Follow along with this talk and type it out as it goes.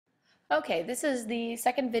Okay, this is the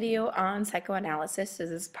second video on psychoanalysis. This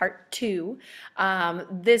is part two.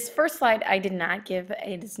 This first slide I did not give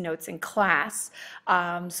as notes in class,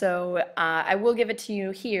 so I will give it to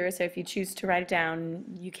you here, so if you choose to write it down,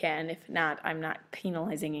 you can. If not, I'm not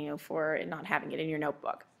penalizing you for not having it in your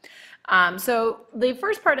notebook. So the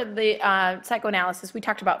first part of the psychoanalysis, we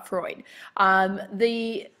talked about Freud.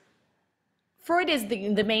 Freud is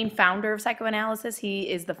the main founder of psychoanalysis.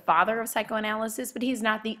 He is the father of psychoanalysis, but he's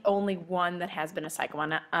not the only one that has been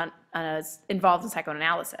involved in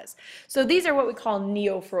psychoanalysis. So these are what we call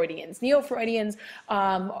neo-Freudians. Neo-Freudians,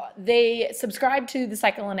 they subscribe to the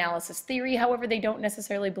psychoanalysis theory. However, they don't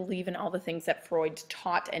necessarily believe in all the things that Freud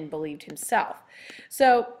taught and believed himself.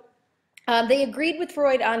 So they agreed with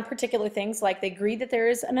Freud on particular things, like they agreed that there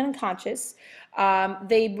is an unconscious,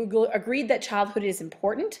 they agreed that childhood is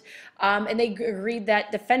important, and they agreed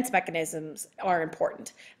that defense mechanisms are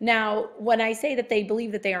important. Now, when I say that they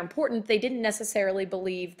believe that they are important, they didn't necessarily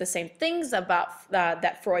believe the same things about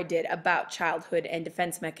that Freud did about childhood and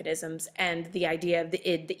defense mechanisms and the idea of the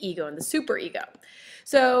id, the ego, and the superego.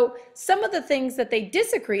 So some of the things that they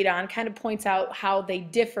disagreed on kind of points out how they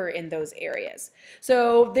differ in those areas.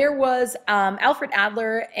 So there was Alfred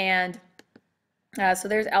Adler and so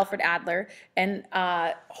there's Alfred Adler and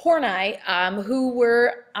Horney, who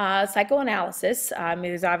were psychoanalysis. It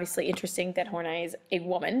is obviously interesting that Horney is a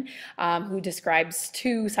woman who describes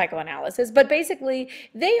two psychoanalysis, but basically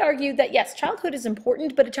they argued that yes, childhood is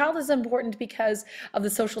important, but a child is important because of the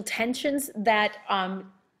social tensions that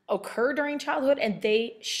occur during childhood, and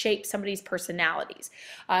they shape somebody's personalities.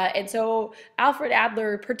 And so Alfred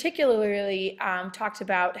Adler particularly talked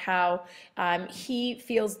about how he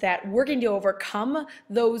feels that working to overcome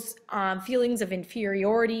those feelings of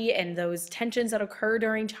inferiority and those tensions that occur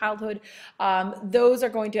during childhood, those are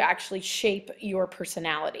going to actually shape your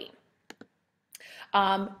personality.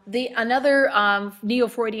 Another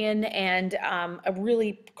neo-Freudian and a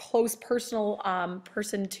really close personal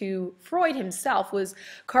person to Freud himself was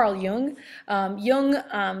Carl Jung.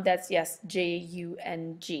 That's yes,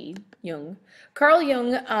 J-U-N-G, Jung. Carl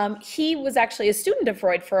Jung, he was actually a student of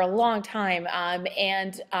Freud for a long time,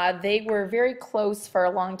 and they were very close for a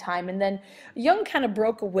long time. And then Jung kind of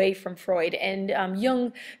broke away from Freud, and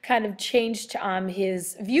Jung kind of changed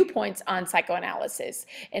his viewpoints on psychoanalysis.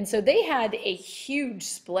 And so they had a huge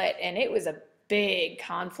split, and it was a big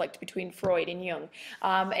conflict between Freud and Jung.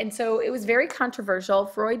 And so it was very controversial.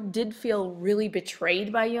 Freud did feel really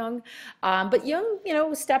betrayed by Jung, but Jung,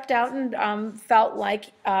 stepped out and felt like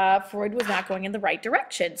Freud was not going in the right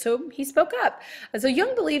direction. So he spoke up. So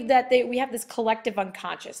Jung believed that we have this collective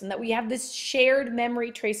unconscious and that we have this shared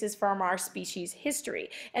memory traces from our species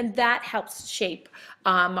history, and that helps shape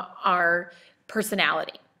our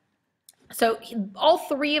personality. So all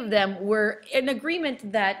three of them were in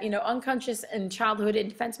agreement that, unconscious and childhood and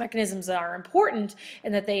defense mechanisms are important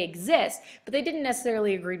and that they exist, but they didn't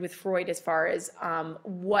necessarily agree with Freud as far as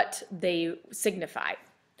what they signify.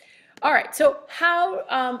 All right, so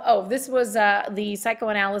how, this was the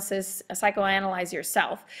psychoanalysis, psychoanalyze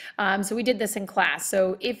yourself. So we did this in class.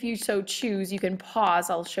 So if you so choose, you can pause.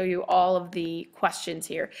 I'll show you all of the questions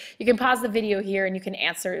here. You can pause the video here and you can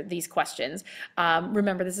answer these questions.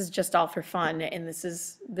 Remember, this is just all for fun, and this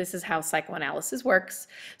is how psychoanalysis works.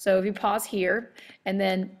 So if you pause here, and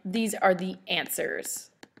then these are the answers.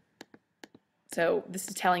 So this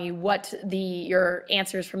is telling you what your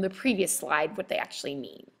answers from the previous slide, what they actually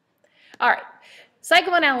mean. All right,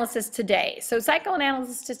 psychoanalysis today. So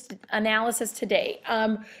psychoanalysis today.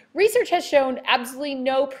 Research has shown absolutely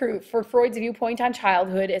no proof for Freud's viewpoint on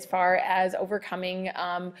childhood as far as overcoming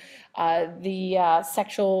the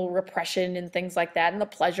sexual repression and things like that, and the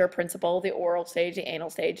pleasure principle, the oral stage, the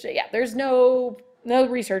anal stage. Yeah, there's no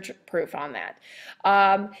research proof on that.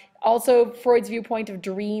 Also, Freud's viewpoint of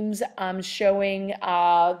dreams showing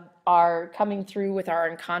are coming through with our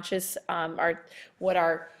unconscious, what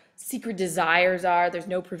our secret desires are. There's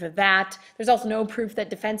no proof of that. There's also no proof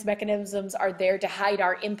that defense mechanisms are there to hide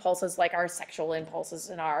our impulses, like our sexual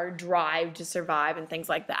impulses and our drive to survive and things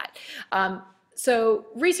like that. So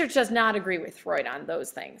research does not agree with Freud on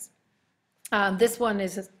those things. This one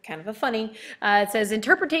is kind of a funny. It says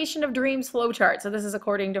interpretation of dreams flowchart. So this is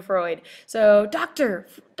according to Freud. So Dr.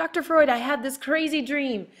 Freud, I had this crazy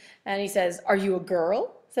dream. And he says, are you a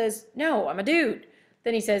girl? Says, no, I'm a dude.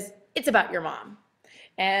 Then he says, it's about your mom.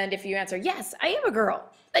 And if you answer, yes, I am a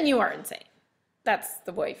girl, then you are insane. That's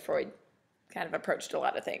the way Freud kind of approached a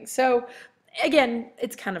lot of things. So again,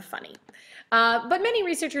 it's kind of funny. But many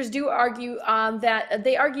researchers do argue that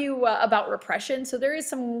they argue about repression. So there is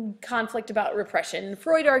some conflict about repression.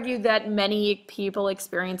 Freud argued that many people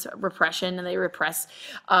experience repression and they repress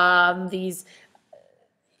these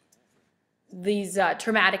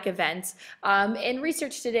traumatic events. And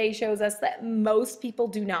research today shows us that most people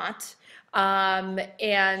do not.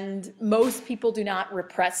 And most people do not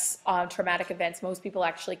repress traumatic events. Most people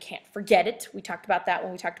actually can't forget it. We talked about that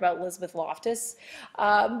when we talked about Elizabeth Loftus.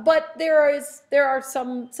 But there are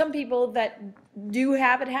some people that do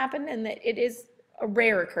have it happen, and that it is a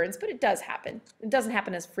rare occurrence, but it does happen. It doesn't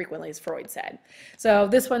happen as frequently as Freud said. So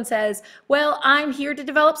this one says, well, I'm here to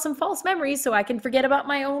develop some false memories so I can forget about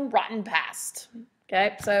my own rotten past.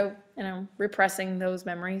 Okay, so, repressing those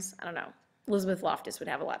memories, I don't know. Elizabeth Loftus would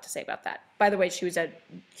have a lot to say about that. By the way, she was a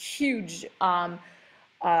huge,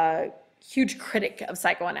 huge critic of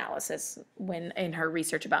psychoanalysis in her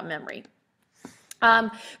research about memory.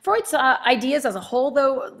 Freud's ideas as a whole,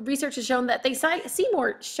 though, research has shown that they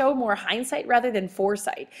show more hindsight rather than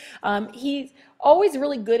foresight. He's always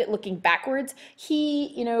really good at looking backwards.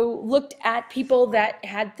 He, looked at people that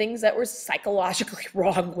had things that were psychologically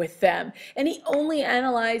wrong with them, and he only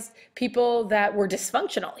analyzed people that were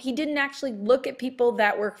dysfunctional. He didn't actually look at people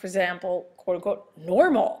that were, for example, quote unquote,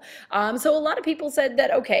 normal. So a lot of people said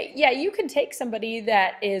that, okay, yeah, you can take somebody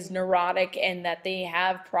that is neurotic and that they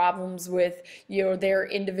have problems with, their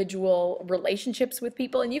individual relationships with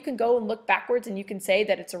people, and you can go and look backwards and you can say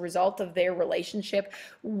that it's a result of their relationship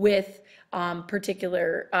with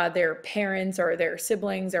their parents or their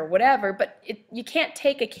siblings or whatever, but you can't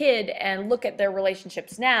take a kid and look at their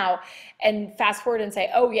relationships now and fast forward and say,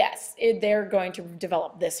 oh yes, they're going to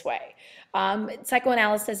develop this way.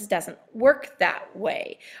 Psychoanalysis doesn't work that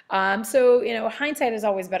way. So, hindsight is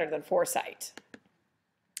always better than foresight.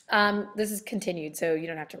 This is continued, so you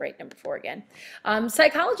don't have to write number 4 again.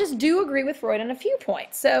 Psychologists do agree with Freud on a few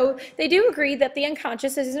points. So they do agree that the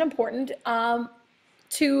unconscious is important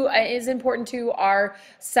to our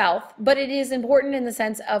self, but it is important in the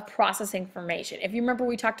sense of processing information. If you remember,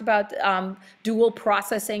 we talked about dual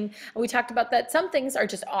processing, and we talked about that some things are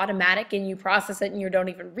just automatic and you process it and you don't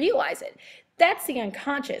even realize it. That's the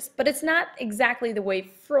unconscious, but it's not exactly the way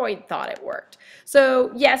Freud thought it worked.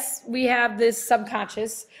 So yes, we have this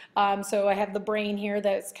subconscious. So I have the brain here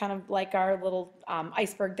that's kind of like our little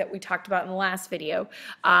iceberg that we talked about in the last video,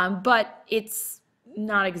 but it's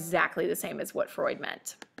not exactly the same as what Freud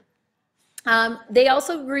meant. They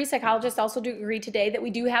also agree, psychologists also do agree today, that we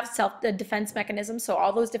do have self-defense mechanisms. So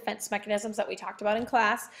all those defense mechanisms that we talked about in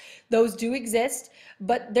class, those do exist,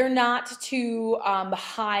 but they're not to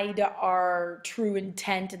hide our true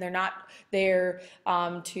intent, and they're not there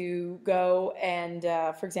to go and,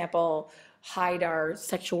 for example, hide our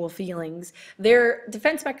sexual feelings. Their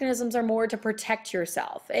defense mechanisms are more to protect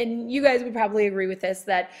yourself. And you guys would probably agree with this,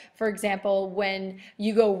 that, for example, when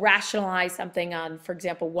you go rationalize something on, for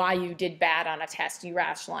example, why you did bad on a test, you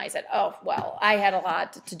rationalize it. Oh, well, I had a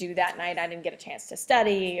lot to do that night. I didn't get a chance to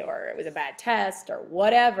study, or it was a bad test, or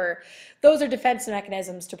whatever. Those are defense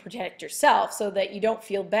mechanisms to protect yourself so that you don't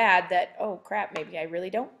feel bad that, oh, crap, maybe I really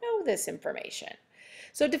don't know this information.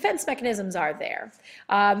 So defense mechanisms are there.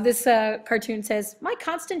 This cartoon says, my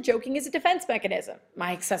constant joking is a defense mechanism.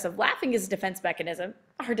 My excessive laughing is a defense mechanism.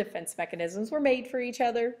 Our defense mechanisms were made for each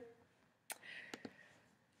other.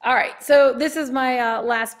 All right, so this is my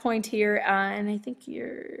last point here, and I think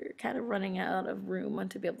you're kind of running out of room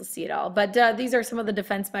to be able to see it all. But these are some of the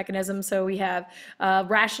defense mechanisms. So we have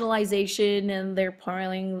rationalization, and they're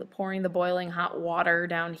pouring the boiling hot water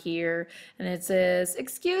down here. And it says,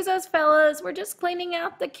 excuse us, fellas, we're just cleaning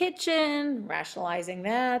out the kitchen, rationalizing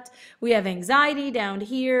that. We have anxiety down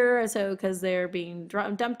here, so because they're being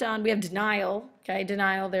dumped on. We have denial, okay,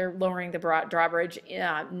 denial, they're lowering the drawbridge,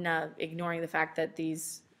 ignoring the fact that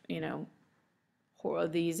these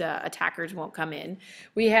attackers won't come in.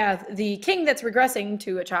 We have the king that's regressing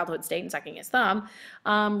to a childhood state and sucking his thumb.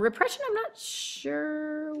 Repression, I'm not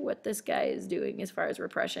sure what this guy is doing as far as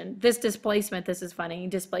repression. This displacement, this is funny,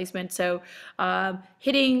 displacement. So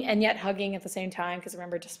hitting and yet hugging at the same time, because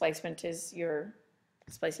remember, displacement is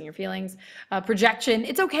displacing your feelings. Projection,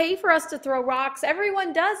 it's okay for us to throw rocks.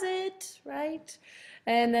 Everyone does it, right?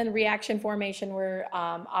 And then reaction formation, we're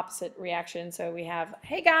opposite reaction. So we have,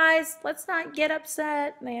 hey guys, let's not get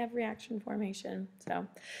upset. And they have reaction formation. So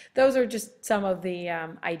those are just some of the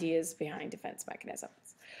ideas behind defense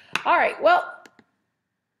mechanisms. All right, well,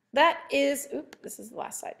 that is, this is the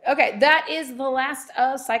last slide. Okay, that is the last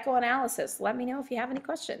of psychoanalysis. Let me know if you have any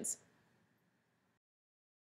questions.